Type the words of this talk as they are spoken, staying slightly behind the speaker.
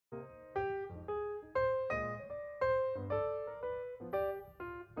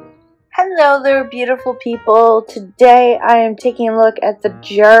Hello there, beautiful people. Today I am taking a look at the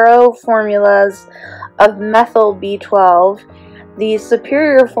Jarrow formulas of Methyl B12, the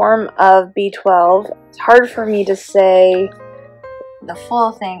superior form of B12. It's hard for me to say the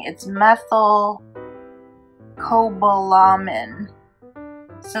full thing. It's Methylcobalamin.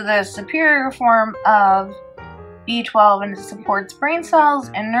 So the superior form of B12, and it supports brain cells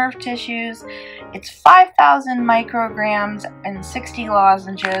and nerve tissues. It's 5,000 micrograms and 60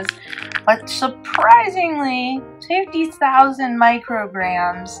 lozenges, but surprisingly 50,000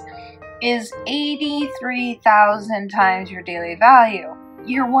 micrograms is 83,000 times your daily value.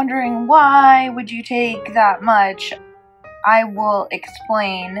 You're wondering, why would you take that much? I will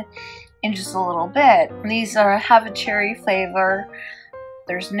explain in just a little bit. These have a cherry flavor.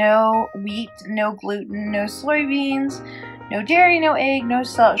 There's no wheat, no gluten, no soybeans, no dairy, no egg, no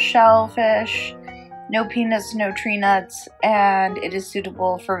shellfish, no peanuts, no tree nuts, and it is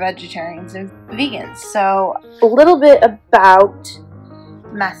suitable for vegetarians and vegans. So, a little bit about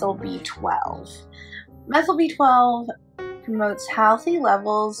Methyl B12. Methyl B12 promotes healthy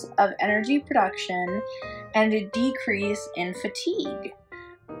levels of energy production and a decrease in fatigue.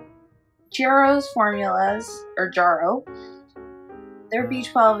 Jarrow's formulas, or Jarrow, their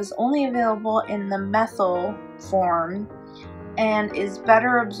B12 is only available in the methyl form and is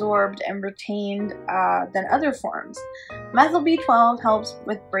better absorbed and retained than other forms. Methyl B12 helps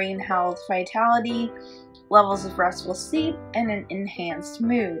with brain health, vitality, levels of restful sleep, and an enhanced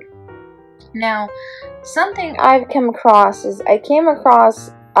mood. Now, something I've come across is I came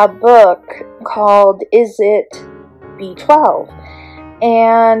across a book called Is It B12?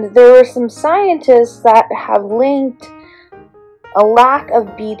 And there were some scientists that have linked a lack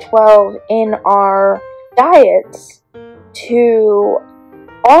of B12 in our diets to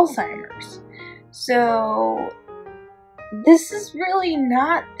Alzheimer's. So this is really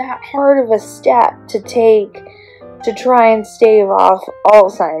not that hard of a step to take to try and stave off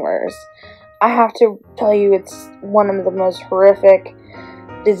Alzheimer's. I have to tell you, it's one of the most horrific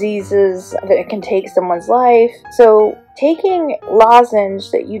diseases that can take someone's life. So taking lozenge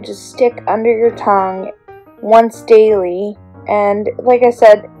that you just stick under your tongue once daily, and like I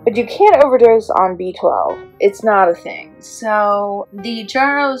said, but you can't overdose on B12. It's not a thing. So the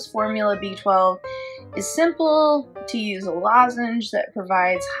Jarrow's formula B12 is simple to use a lozenge that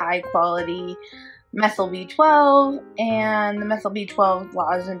provides high quality methyl B12, and the methyl B12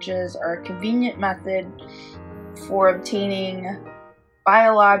 lozenges are a convenient method for obtaining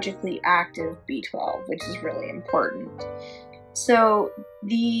biologically active B12, which is really important. So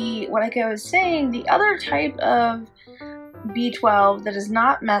like I was saying, the other type of B12 that is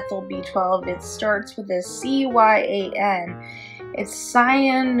not methyl B12, it starts with a CYAN. It's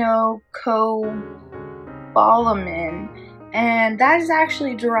cyanocobalamin, and that is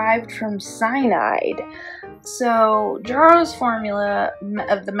actually derived from cyanide. So Jarrow's formula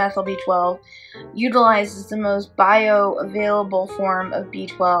of the methyl B12 utilizes the most bioavailable form of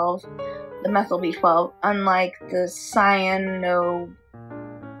B12, the methyl B12, unlike the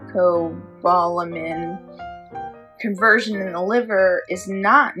cyanocobalamin. Conversion in the liver is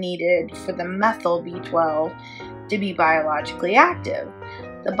not needed for the methyl B12 to be biologically active.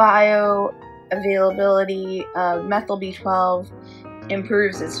 The bioavailability of methyl B12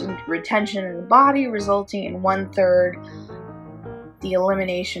 improves its retention in the body, resulting in 1/3 the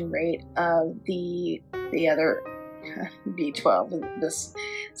elimination rate of the other B12, this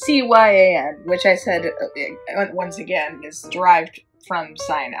CYAN, which I said once again is derived from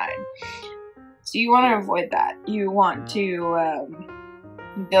cyanide. So you want to avoid that. You want to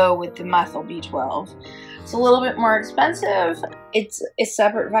go with the methyl B12. It's a little bit more expensive. It's a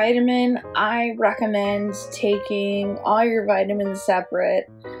separate vitamin. I recommend taking all your vitamins separate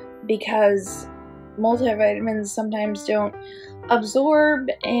because multivitamins sometimes don't absorb,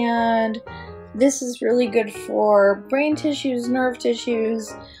 and this is really good for brain tissues, nerve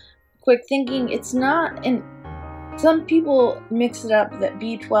tissues, quick thinking. It's not, and some people mix it up that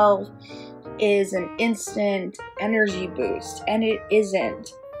B12 is an instant energy boost, and it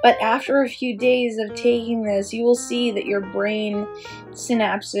isn't. But after a few days of taking this, you will see that your brain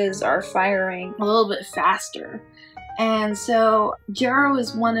synapses are firing a little bit faster. And so Jarrow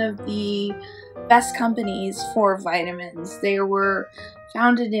is one of the best companies for vitamins. They were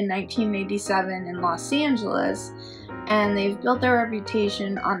founded in 1987 in Los Angeles, and they've built their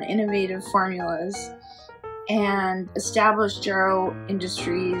reputation on innovative formulas and established Jarrow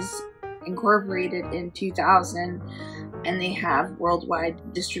Industries Incorporated in 2000, and they have worldwide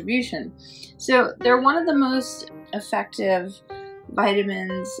distribution. So they're one of the most effective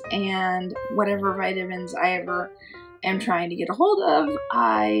vitamins, and whatever vitamins I ever am trying to get a hold of,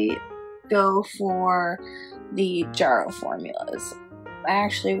 I go for the Jarrow formulas. I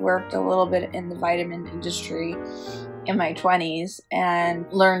actually worked a little bit in the vitamin industry in my 20s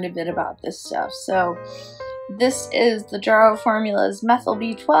and learned a bit about this stuff. So this is the Jarrow formulas: Methyl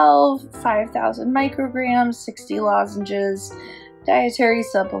B12, 5,000 micrograms, 60 lozenges, dietary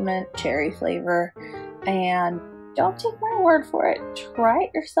supplement, cherry flavor. And don't take my word for it. Try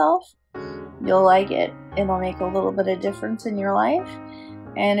it yourself. You'll like it. It'll make a little bit of difference in your life.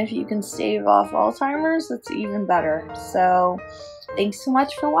 And if you can stave off Alzheimer's, that's even better. So thanks so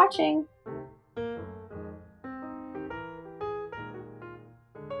much for watching.